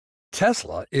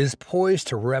Tesla is poised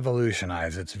to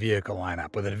revolutionize its vehicle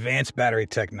lineup with advanced battery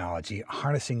technology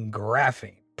harnessing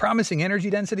graphene, promising energy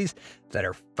densities that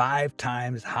are 5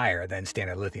 times higher than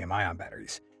standard lithium-ion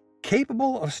batteries,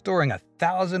 capable of storing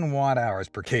 1,000 watt-hours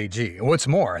per kg. What's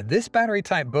more, this battery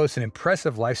type boasts an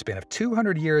impressive lifespan of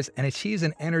 200 years and achieves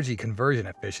an energy conversion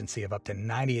efficiency of up to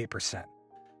 98%.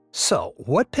 So,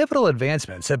 what pivotal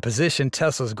advancements have positioned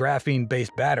Tesla's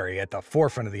graphene-based battery at the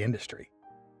forefront of the industry?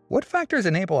 What factors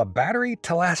enable a battery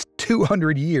to last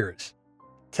 200 years?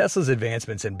 Tesla's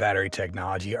advancements in battery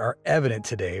technology are evident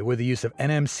today with the use of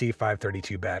NMC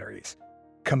 532 batteries,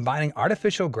 combining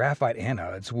artificial graphite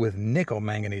anodes with nickel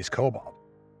manganese cobalt.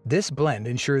 This blend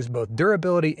ensures both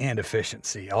durability and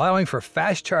efficiency, allowing for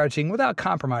fast charging without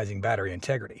compromising battery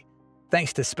integrity,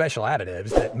 thanks to special additives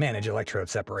that manage electrode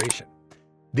separation.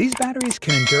 These batteries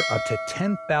can endure up to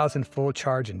 10,000 full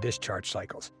charge and discharge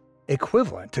cycles,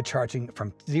 equivalent to charging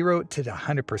from 0 to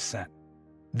 100%.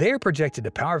 They are projected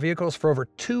to power vehicles for over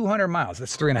 200 miles,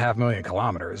 that's 3.5 million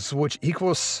kilometers, which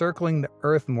equals circling the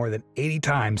Earth more than 80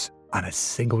 times on a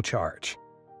single charge.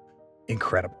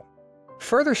 Incredible.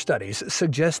 Further studies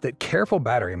suggest that careful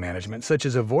battery management, such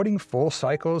as avoiding full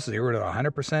cycles 0 to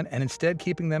 100% and instead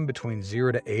keeping them between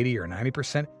 0 to 80 or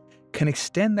 90%, can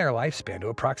extend their lifespan to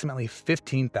approximately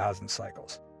 15,000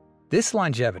 cycles. This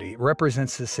longevity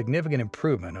represents a significant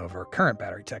improvement over current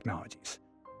battery technologies.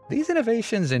 These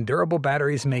innovations in durable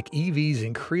batteries make EVs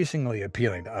increasingly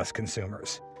appealing to us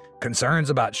consumers. Concerns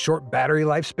about short battery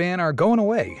lifespan are going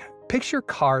away. Picture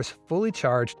cars fully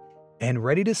charged and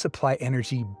ready to supply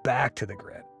energy back to the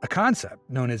grid, a concept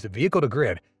known as the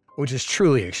vehicle-to-grid, which is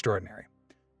truly extraordinary.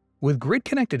 With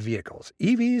grid-connected vehicles,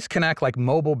 EVs can act like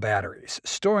mobile batteries,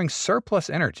 storing surplus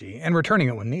energy and returning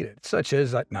it when needed, such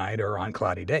as at night or on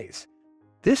cloudy days.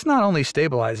 This not only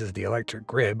stabilizes the electric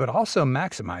grid, but also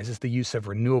maximizes the use of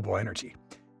renewable energy.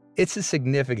 It's a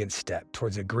significant step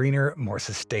towards a greener, more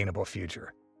sustainable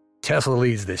future. Tesla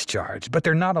leads this charge, but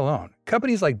they're not alone.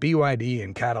 Companies like BYD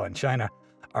and CATL in China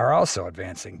are also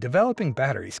advancing, developing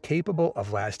batteries capable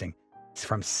of lasting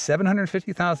from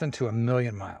 750,000 to 1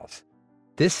 million miles.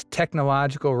 This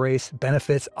technological race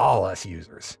benefits all us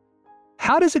users.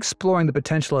 How does exploring the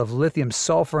potential of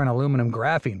lithium-sulfur and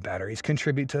aluminum-graphene batteries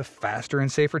contribute to faster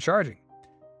and safer charging?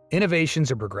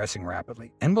 Innovations are progressing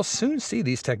rapidly, and we'll soon see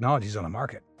these technologies on the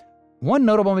market. One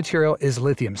notable material is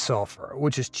lithium-sulfur,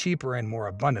 which is cheaper and more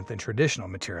abundant than traditional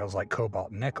materials like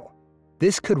cobalt and nickel.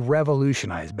 This could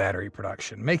revolutionize battery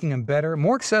production, making them better,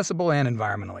 more accessible, and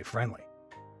environmentally friendly.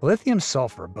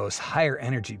 Lithium-sulfur boasts higher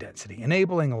energy density,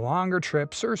 enabling longer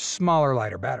trips or smaller,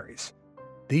 lighter batteries.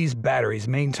 These batteries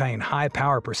maintain high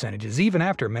power percentages even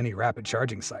after many rapid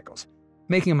charging cycles,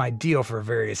 making them ideal for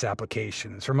various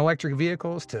applications, from electric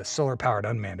vehicles to solar-powered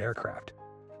unmanned aircraft.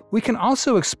 We can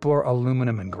also explore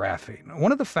aluminum and graphene,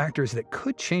 one of the factors that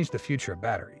could change the future of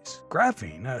batteries.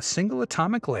 Graphene, a single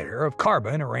atomic layer of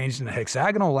carbon arranged in a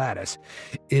hexagonal lattice,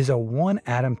 is a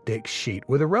 1-atom-thick sheet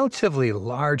with a relatively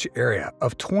large area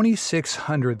of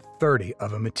 2,630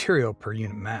 of a material per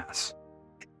unit mass.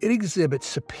 It exhibits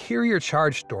superior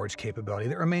charge storage capability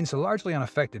that remains largely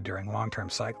unaffected during long-term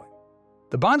cycling.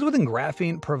 The bonds within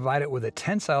graphene provide it with a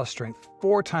tensile strength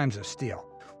 4 times of steel,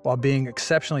 while being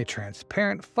exceptionally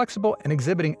transparent, flexible, and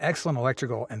exhibiting excellent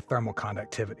electrical and thermal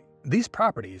conductivity. These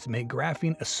properties make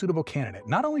graphene a suitable candidate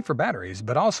not only for batteries,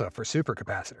 but also for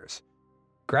supercapacitors.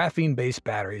 Graphene-based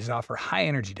batteries offer high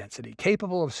energy density,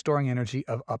 capable of storing energy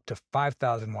of up to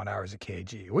 5,000 watt-hours a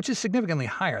kg, which is significantly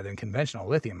higher than conventional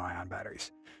lithium-ion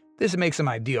batteries. This makes them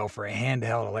ideal for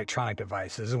handheld electronic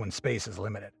devices when space is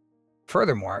limited.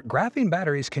 Furthermore, graphene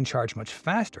batteries can charge much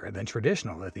faster than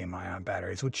traditional lithium-ion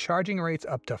batteries, with charging rates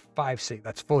up to 5C,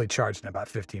 that's fully charged in about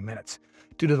 15 minutes,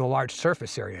 due to the large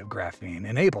surface area of graphene,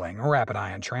 enabling rapid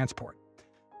ion transport.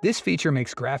 This feature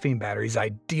makes graphene batteries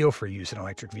ideal for use in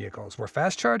electric vehicles, where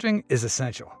fast charging is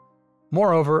essential.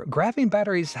 Moreover, graphene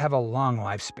batteries have a long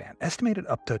lifespan, estimated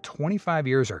up to 25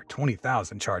 years or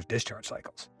 20,000 charge-discharge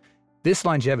cycles. This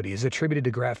longevity is attributed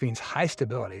to graphene's high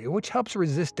stability, which helps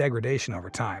resist degradation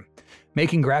over time,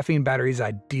 making graphene batteries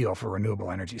ideal for renewable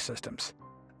energy systems.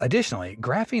 Additionally,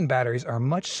 graphene batteries are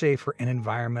much safer and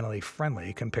environmentally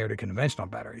friendly compared to conventional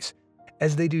batteries,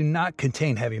 as they do not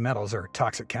contain heavy metals or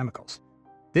toxic chemicals.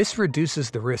 This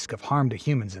reduces the risk of harm to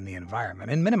humans in the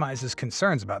environment and minimizes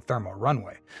concerns about thermal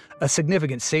runaway, a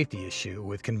significant safety issue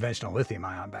with conventional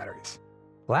lithium-ion batteries.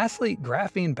 Lastly,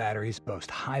 graphene batteries boast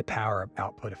high power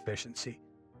output efficiency,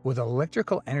 with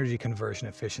electrical energy conversion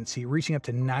efficiency reaching up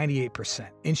to 98%,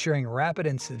 ensuring rapid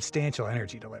and substantial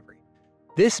energy delivery.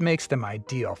 This makes them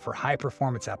ideal for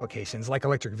high-performance applications like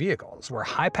electric vehicles, where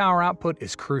high power output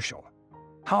is crucial.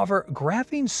 However,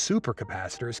 graphene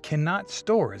supercapacitors cannot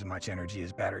store as much energy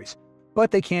as batteries,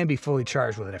 but they can be fully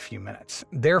charged within a few minutes.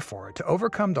 Therefore, to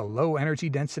overcome the low energy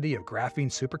density of graphene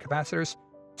supercapacitors,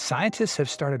 scientists have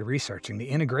started researching the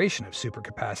integration of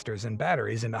supercapacitors and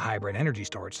batteries into hybrid energy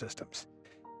storage systems.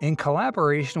 In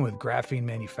collaboration with Graphene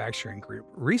Manufacturing Group,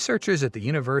 researchers at the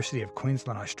University of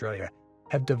Queensland, Australia,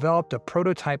 have developed a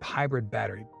prototype hybrid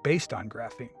battery based on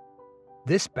graphene.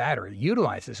 This battery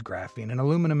utilizes graphene and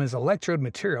aluminum as electrode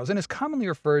materials and is commonly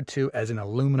referred to as an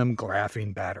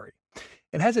aluminum-graphene battery.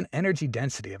 It has an energy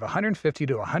density of 150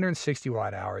 to 160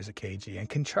 watt-hours a kg and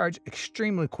can charge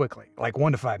extremely quickly, like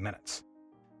 1 to 5 minutes.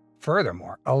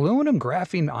 Furthermore,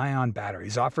 aluminum-graphene-ion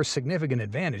batteries offer significant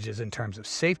advantages in terms of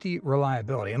safety,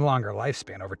 reliability, and longer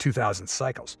lifespan over 2,000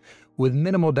 cycles, with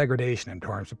minimal degradation in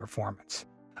terms of performance.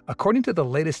 According to the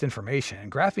latest information,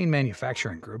 Graphene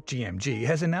Manufacturing Group (GMG)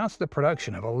 has announced the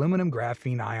production of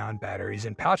aluminum-graphene-ion batteries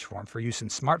in pouch form for use in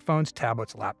smartphones,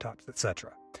 tablets, laptops,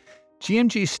 etc.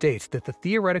 GMG states that the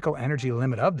theoretical energy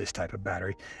limit of this type of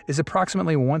battery is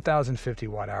approximately 1,050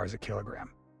 watt-hours a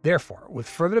kilogram. Therefore, with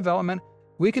further development,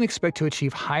 we can expect to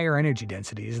achieve higher energy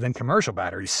densities than commercial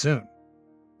batteries soon.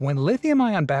 When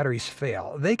lithium-ion batteries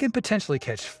fail, they can potentially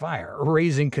catch fire,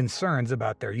 raising concerns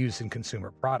about their use in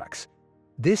consumer products.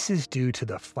 This is due to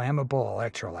the flammable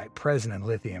electrolyte present in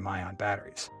lithium-ion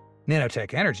batteries.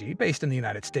 Nanotech Energy, based in the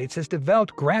United States, has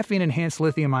developed graphene-enhanced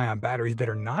lithium-ion batteries that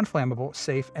are non-flammable,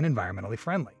 safe, and environmentally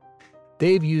friendly.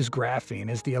 They've used graphene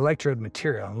as the electrode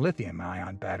material in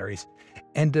lithium-ion batteries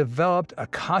and developed a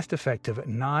cost-effective,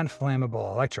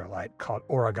 non-flammable electrolyte called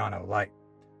oregano light.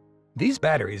 These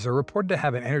batteries are reported to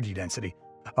have an energy density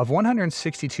of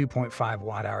 162.5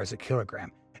 watt-hours a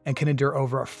kilogram and can endure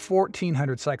over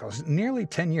 1,400 cycles, nearly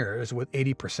 10 years, with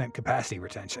 80% capacity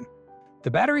retention. The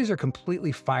batteries are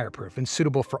completely fireproof and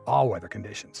suitable for all weather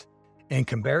conditions. In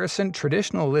comparison,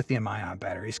 traditional lithium-ion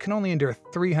batteries can only endure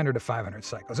 300 to 500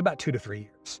 cycles, about 2 to 3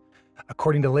 years.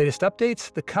 According to latest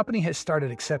updates, the company has started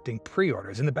accepting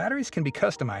pre-orders, and the batteries can be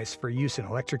customized for use in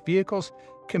electric vehicles,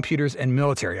 computers, and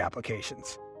military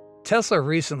applications. Tesla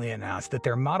recently announced that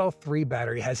their Model 3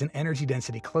 battery has an energy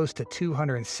density close to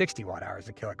 260 watt-hours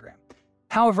a kilogram.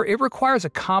 However, it requires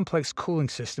a complex cooling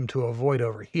system to avoid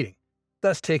overheating,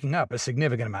 thus taking up a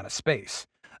significant amount of space.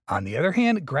 On the other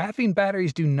hand, graphene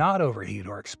batteries do not overheat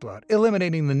or explode,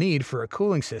 eliminating the need for a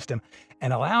cooling system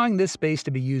and allowing this space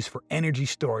to be used for energy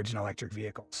storage in electric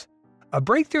vehicles. A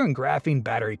breakthrough in graphene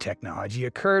battery technology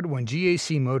occurred when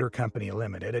GAC Motor Company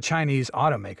Limited, a Chinese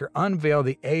automaker, unveiled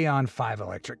the Aeon 5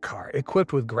 electric car,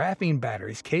 equipped with graphene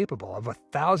batteries capable of a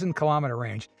 1,000-kilometer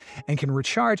range and can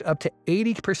recharge up to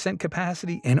 80%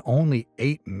 capacity in only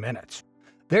 8 minutes.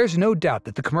 There's no doubt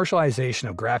that the commercialization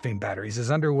of graphene batteries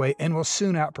is underway and will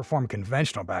soon outperform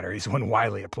conventional batteries when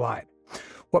widely applied.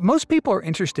 What most people are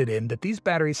interested in is that these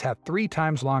batteries have 3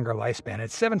 times longer lifespan and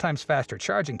 7 times faster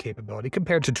charging capability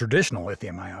compared to traditional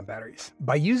lithium-ion batteries.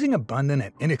 By using abundant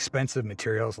and inexpensive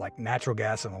materials like natural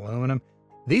gas and aluminum,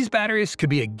 these batteries could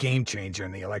be a game-changer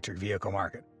in the electric vehicle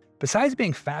market. Besides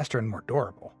being faster and more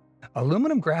durable,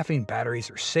 aluminum graphene batteries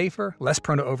are safer, less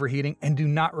prone to overheating, and do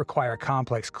not require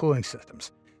complex cooling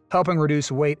systems, helping reduce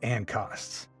weight and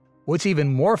costs. What's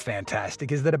even more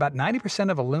fantastic is that about 90%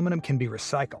 of aluminum can be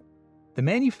recycled. The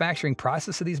manufacturing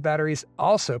process of these batteries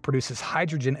also produces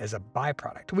hydrogen as a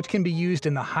byproduct, which can be used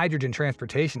in the hydrogen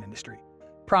transportation industry,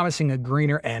 promising a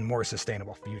greener and more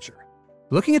sustainable future.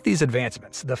 Looking at these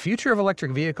advancements, the future of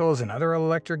electric vehicles and other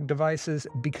electric devices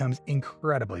becomes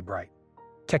incredibly bright.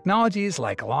 Technologies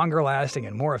like longer-lasting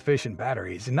and more efficient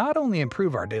batteries not only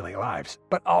improve our daily lives,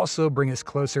 but also bring us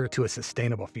closer to a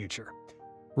sustainable future.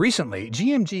 Recently,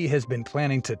 GMG has been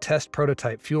planning to test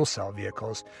prototype fuel cell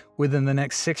vehicles within the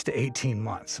next 6 to 18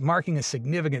 months, marking a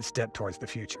significant step towards the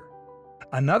future.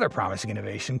 Another promising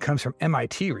innovation comes from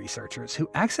MIT researchers who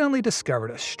accidentally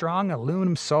discovered a strong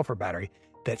aluminum-sulfur battery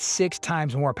that's 6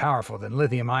 times more powerful than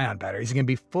lithium-ion batteries and can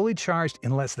be fully charged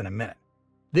in less than a minute.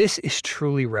 This is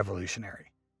truly revolutionary.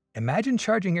 Imagine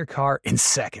charging your car in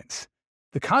seconds.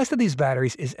 The cost of these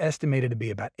batteries is estimated to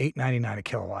be about $8.99 a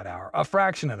kilowatt-hour, a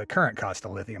fraction of the current cost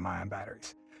of lithium-ion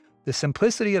batteries. The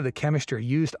simplicity of the chemistry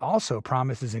used also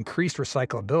promises increased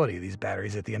recyclability of these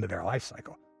batteries at the end of their life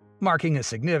cycle, marking a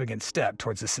significant step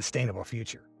towards a sustainable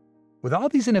future. With all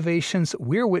these innovations,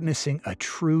 we're witnessing a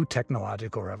true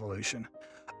technological revolution.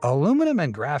 Aluminum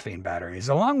and graphene batteries,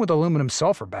 along with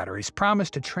aluminum-sulfur batteries, promise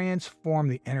to transform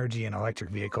the energy and electric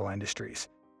vehicle industries.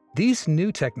 These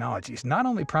new technologies not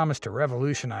only promise to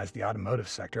revolutionize the automotive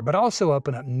sector, but also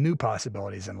open up new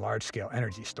possibilities in large-scale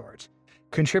energy storage,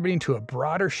 contributing to a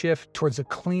broader shift towards a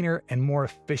cleaner and more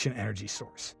efficient energy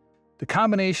source. The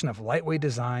combination of lightweight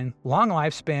design, long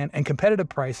lifespan, and competitive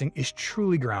pricing is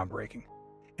truly groundbreaking.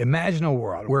 Imagine a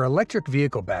world where electric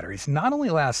vehicle batteries not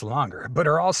only last longer, but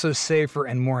are also safer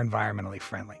and more environmentally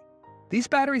friendly. These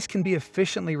batteries can be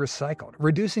efficiently recycled,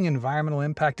 reducing environmental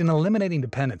impact and eliminating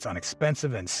dependence on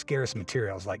expensive and scarce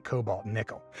materials like cobalt and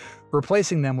nickel,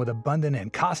 replacing them with abundant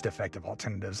and cost-effective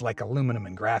alternatives like aluminum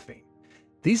and graphene.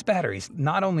 These batteries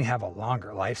not only have a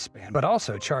longer lifespan, but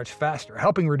also charge faster,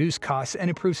 helping reduce costs and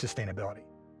improve sustainability.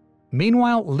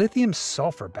 Meanwhile,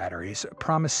 lithium-sulfur batteries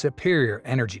promise superior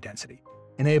energy density,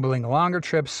 enabling longer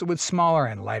trips with smaller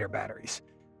and lighter batteries.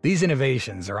 These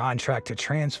innovations are on track to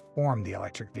transform the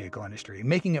electric vehicle industry,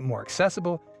 making it more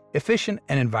accessible, efficient,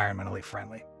 and environmentally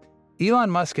friendly.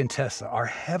 Elon Musk and Tesla are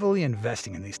heavily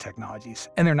investing in these technologies,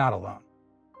 and they're not alone.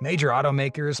 Major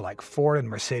automakers like Ford and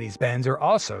Mercedes-Benz are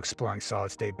also exploring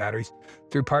solid-state batteries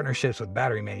through partnerships with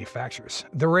battery manufacturers.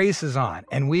 The race is on,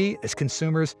 and we, as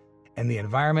consumers and the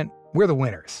environment, we're the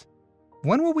winners.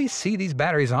 When will we see these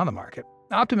batteries on the market?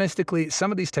 Optimistically,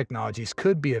 some of these technologies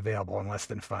could be available in less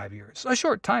than 5 years, a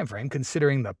short time frame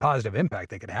considering the positive impact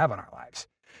they could have on our lives.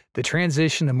 The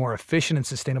transition to more efficient and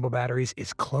sustainable batteries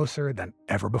is closer than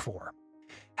ever before.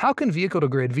 How can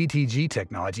vehicle-to-grid (VTG)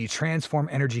 technology transform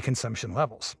energy consumption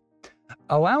levels?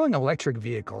 Allowing electric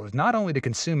vehicles not only to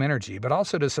consume energy but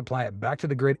also to supply it back to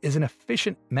the grid is an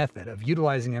efficient method of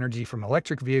utilizing energy from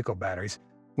electric vehicle batteries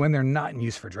when they're not in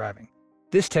use for driving.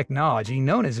 This technology,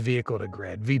 known as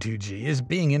vehicle-to-grid (V2G), is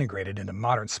being integrated into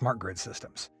modern smart grid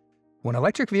systems. When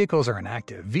electric vehicles are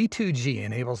inactive, V2G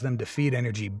enables them to feed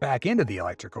energy back into the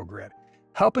electrical grid,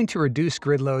 helping to reduce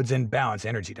grid loads and balance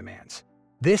energy demands.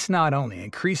 This not only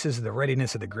increases the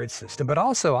readiness of the grid system, but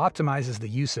also optimizes the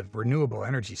use of renewable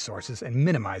energy sources and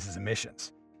minimizes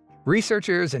emissions.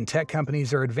 Researchers and tech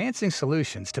companies are advancing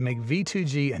solutions to make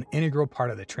V2G an integral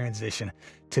part of the transition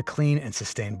to clean and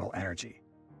sustainable energy.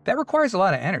 That requires a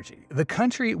lot of energy. The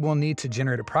country will need to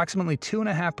generate approximately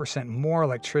 2.5% more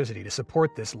electricity to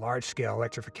support this large-scale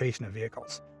electrification of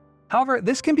vehicles. However,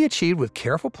 this can be achieved with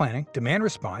careful planning, demand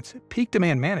response, peak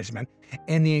demand management,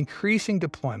 and the increasing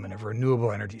deployment of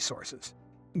renewable energy sources.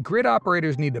 Grid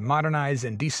operators need to modernize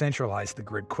and decentralize the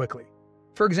grid quickly.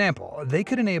 For example, they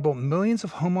could enable millions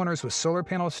of homeowners with solar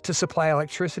panels to supply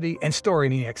electricity and store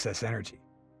any excess energy.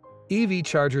 EV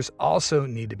chargers also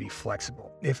need to be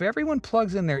flexible. If everyone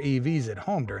plugs in their EVs at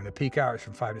home during the peak hours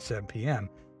from 5 to 7 p.m.,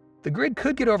 the grid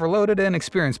could get overloaded and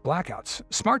experience blackouts.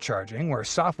 Smart charging, where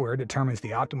software determines the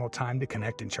optimal time to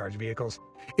connect and charge vehicles,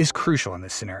 is crucial in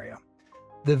this scenario.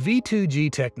 The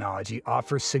V2G technology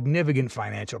offers significant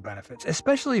financial benefits,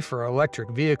 especially for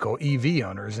electric vehicle (EV)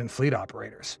 owners and fleet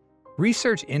operators.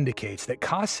 Research indicates that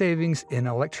cost savings in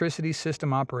electricity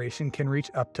system operation can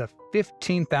reach up to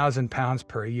 £15,000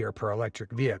 per year per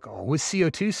electric vehicle, with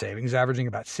CO2 savings averaging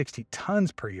about 60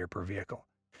 tons per year per vehicle.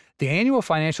 The annual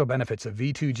financial benefits of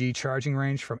V2G charging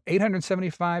range from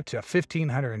 $875 to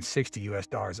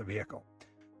 $1,560 a vehicle.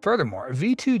 Furthermore,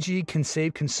 V2G can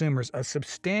save consumers a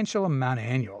substantial amount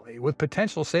annually, with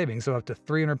potential savings of up to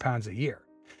 £300 a year.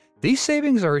 These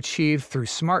savings are achieved through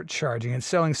smart charging and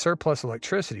selling surplus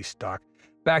electricity stock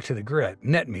back to the grid,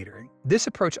 net metering. This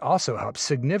approach also helps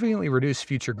significantly reduce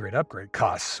future grid upgrade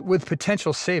costs, with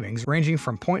potential savings ranging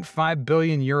from €0.5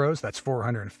 billion, that's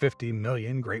 450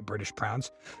 million Great British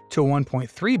pounds, to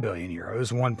 1.3 billion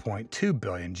euros, 1.2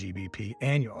 billion GBP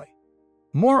annually.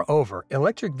 Moreover,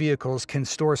 electric vehicles can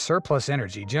store surplus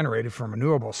energy generated from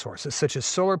renewable sources such as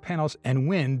solar panels and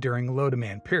wind during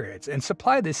low-demand periods and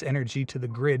supply this energy to the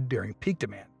grid during peak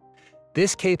demand.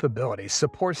 This capability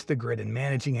supports the grid in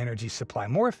managing energy supply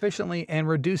more efficiently and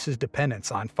reduces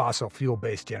dependence on fossil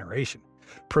fuel-based generation,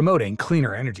 promoting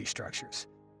cleaner energy structures.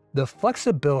 The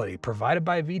flexibility provided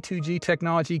by V2G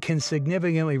technology can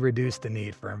significantly reduce the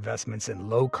need for investments in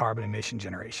low-carbon emission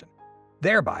generation,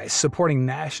 thereby supporting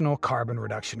national carbon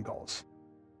reduction goals.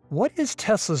 What is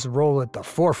Tesla's role at the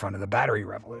forefront of the battery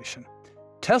revolution?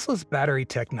 Tesla's battery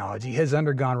technology has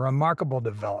undergone remarkable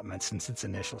development since its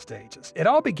initial stages. It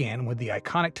all began with the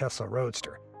iconic Tesla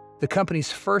Roadster, the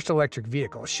company's first electric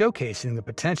vehicle, showcasing the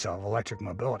potential of electric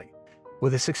mobility.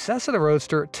 With the success of the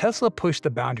Roadster, Tesla pushed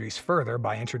the boundaries further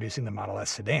by introducing the Model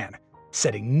S sedan,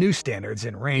 setting new standards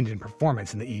in range and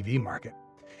performance in the EV market.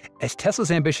 As Tesla's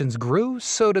ambitions grew,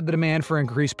 so did the demand for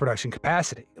increased production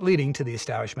capacity, leading to the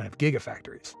establishment of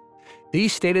gigafactories.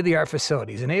 These state-of-the-art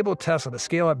facilities enabled Tesla to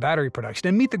scale up battery production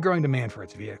and meet the growing demand for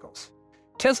its vehicles.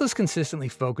 Tesla's consistently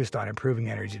focused on improving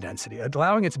energy density,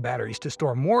 allowing its batteries to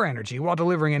store more energy while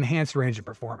delivering enhanced range and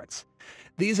performance.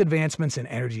 These advancements in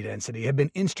energy density have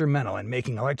been instrumental in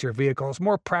making electric vehicles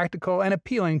more practical and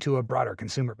appealing to a broader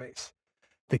consumer base.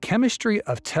 The chemistry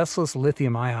of Tesla's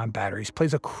lithium-ion batteries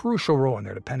plays a crucial role in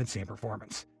their dependency and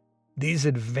performance. These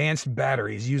advanced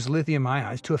batteries use lithium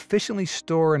ions to efficiently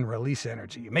store and release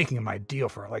energy, making them ideal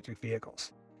for electric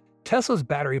vehicles. Tesla's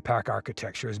battery pack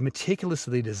architecture is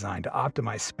meticulously designed to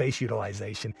optimize space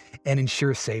utilization and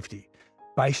ensure safety.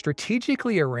 By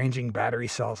strategically arranging battery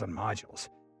cells and modules,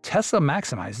 Tesla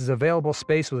maximizes available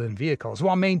space within vehicles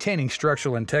while maintaining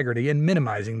structural integrity and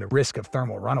minimizing the risk of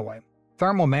thermal runaway.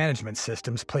 Thermal management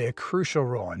systems play a crucial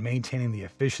role in maintaining the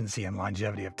efficiency and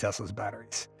longevity of Tesla's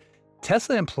batteries.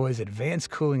 Tesla employs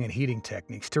advanced cooling and heating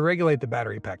techniques to regulate the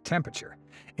battery pack temperature,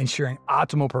 ensuring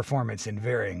optimal performance in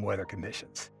varying weather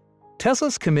conditions.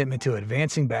 Tesla's commitment to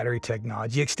advancing battery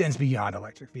technology extends beyond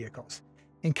electric vehicles,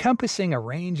 encompassing a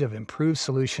range of improved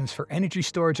solutions for energy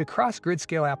storage across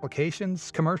grid-scale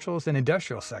applications, commercials, and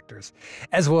industrial sectors,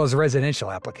 as well as residential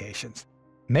applications.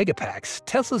 Megapacks,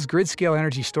 Tesla's grid-scale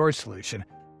energy storage solution,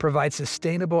 provides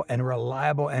sustainable and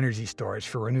reliable energy storage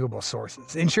for renewable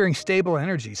sources, ensuring stable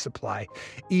energy supply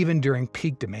even during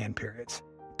peak demand periods.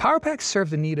 Powerpacks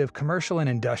serve the need of commercial and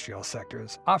industrial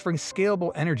sectors, offering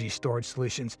scalable energy storage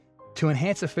solutions to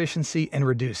enhance efficiency and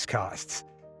reduce costs.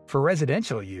 For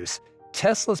residential use,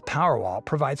 Tesla's Powerwall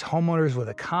provides homeowners with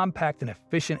a compact and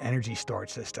efficient energy storage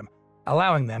system,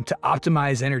 allowing them to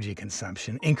optimize energy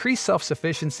consumption, increase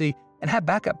self-sufficiency, and have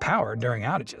backup power during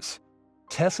outages.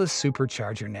 Tesla's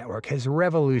supercharger network has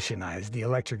revolutionized the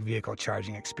electric vehicle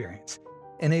charging experience,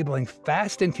 enabling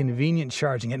fast and convenient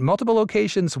charging at multiple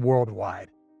locations worldwide.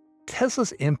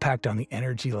 Tesla's impact on the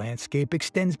energy landscape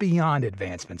extends beyond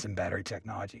advancements in battery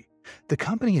technology. The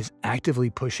company is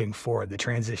actively pushing forward the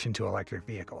transition to electric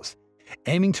vehicles,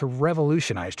 aiming to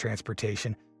revolutionize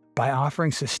transportation by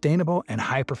offering sustainable and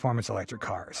high-performance electric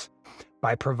cars.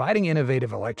 By providing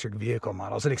innovative electric vehicle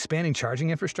models and expanding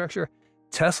charging infrastructure,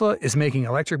 Tesla is making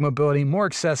electric mobility more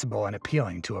accessible and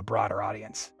appealing to a broader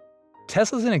audience.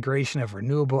 Tesla's integration of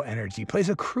renewable energy plays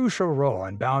a crucial role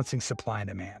in balancing supply and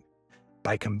demand.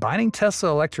 By combining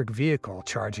Tesla electric vehicle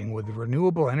charging with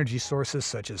renewable energy sources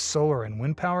such as solar and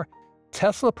wind power,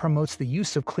 Tesla promotes the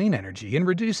use of clean energy and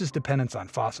reduces dependence on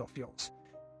fossil fuels.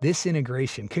 This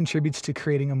integration contributes to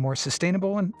creating a more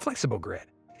sustainable and flexible grid,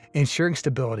 ensuring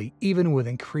stability even with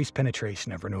increased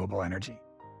penetration of renewable energy.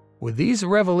 With these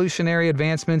revolutionary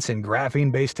advancements in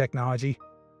graphene-based technology,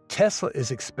 Tesla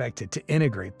is expected to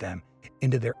integrate them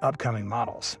into their upcoming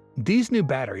models. These new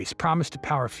batteries promise to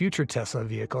power future Tesla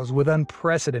vehicles with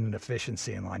unprecedented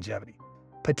efficiency and longevity,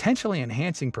 potentially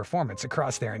enhancing performance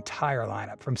across their entire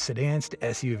lineup from sedans to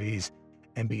SUVs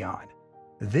and beyond.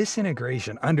 This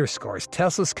integration underscores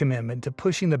Tesla's commitment to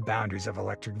pushing the boundaries of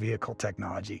electric vehicle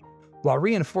technology while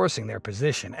reinforcing their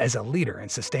position as a leader in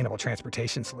sustainable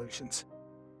transportation solutions.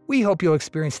 We hope you'll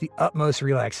experience the utmost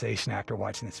relaxation after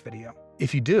watching this video.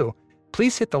 If you do,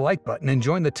 please hit the like button and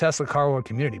join the Tesla Car World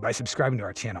community by subscribing to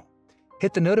our channel.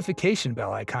 Hit the notification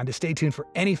bell icon to stay tuned for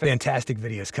any fantastic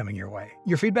videos coming your way.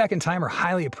 Your feedback and time are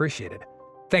highly appreciated.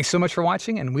 Thanks so much for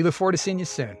watching, and we look forward to seeing you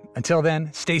soon. Until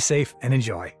then, stay safe and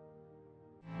enjoy.